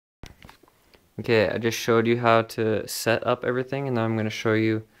Okay, I just showed you how to set up everything, and now I'm going to show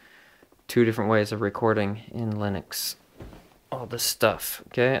you two different ways of recording in Linux. All this stuff,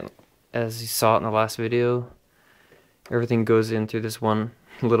 okay? As you saw it in the last video, everything goes in through this one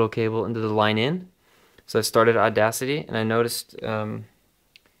little cable into the line in. So I started Audacity, and I noticed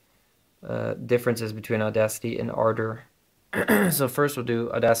differences between Audacity and Ardour. So first we'll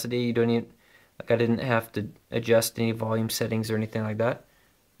do Audacity. You don't need, like I didn't have to adjust any volume settings or anything like that.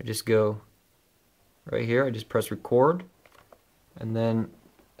 I just go right here, I just press record, and then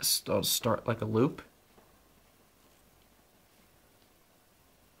I'll start like a loop.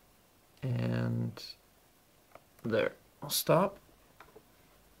 And there, I'll stop.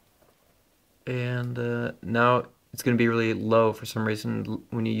 And now it's going to be really low for some reason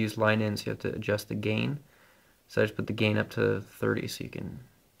when you use line in, so you have to adjust the gain. So I just put the gain up to 30 so you can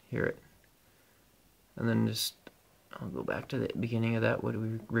hear it. And then I'll go back to the beginning of that, what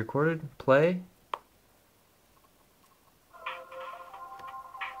we recorded, play.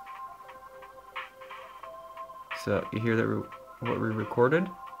 So you hear that what we recorded.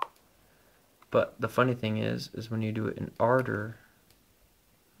 But the funny thing is when you do it in Ardour,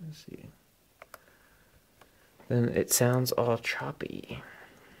 let's see, then it sounds all choppy.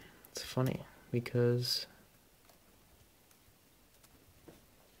 It's funny because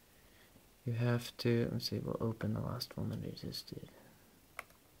you have to, let's see, we'll open the last one that I just did.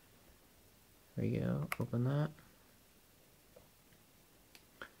 There you go, open that.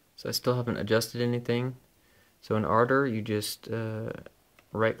 So I still haven't adjusted anything. So in Ardour, you just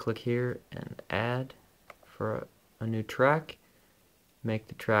right click here and add for a new track. Make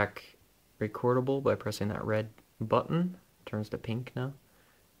the track recordable by pressing that red button. It turns to pink now.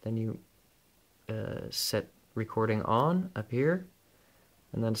 Then you set recording on up here,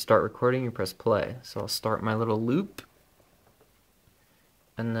 and then to start recording you press play. So I'll start my little loop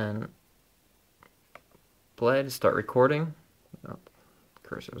and then play to start recording. Oh, the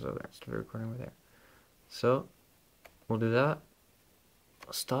cursor was over there. Start recording over there. So we'll do that.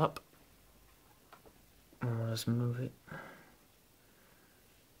 I'll stop. And we'll just move it.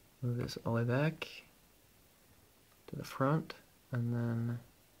 Move this all the way back to the front, and then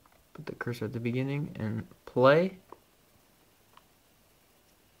put the cursor at the beginning and play.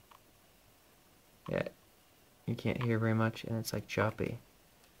 Yeah, you can't hear very much, and it's like choppy.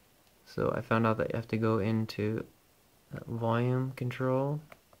 So I found out that you have to go into volume control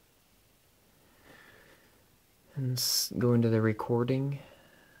and go into the recording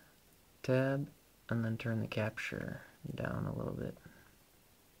tab, and then turn the capture down a little bit.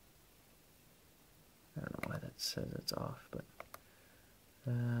 I don't know why that says it's off, but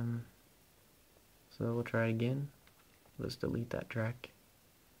so we'll try it again. Let's delete that track.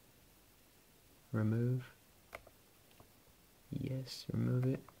 Remove. Yes, remove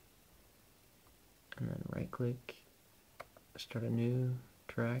it. And then right click, start a new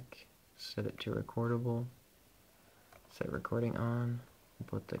track, set it to recordable, set recording on, and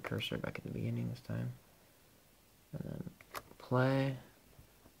put the cursor back at the beginning this time. And then play.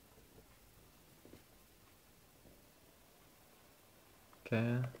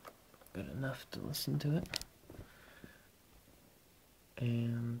 Okay, good enough to listen to it.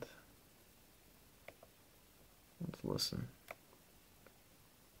 And let's listen.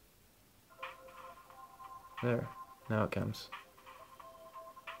 There, now it comes.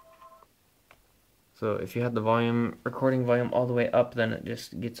 So if you had the recording volume all the way up, then it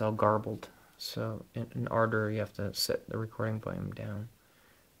just gets all garbled. So in Ardour you have to set the recording volume down,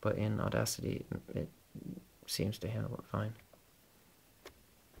 but in Audacity it seems to handle it fine.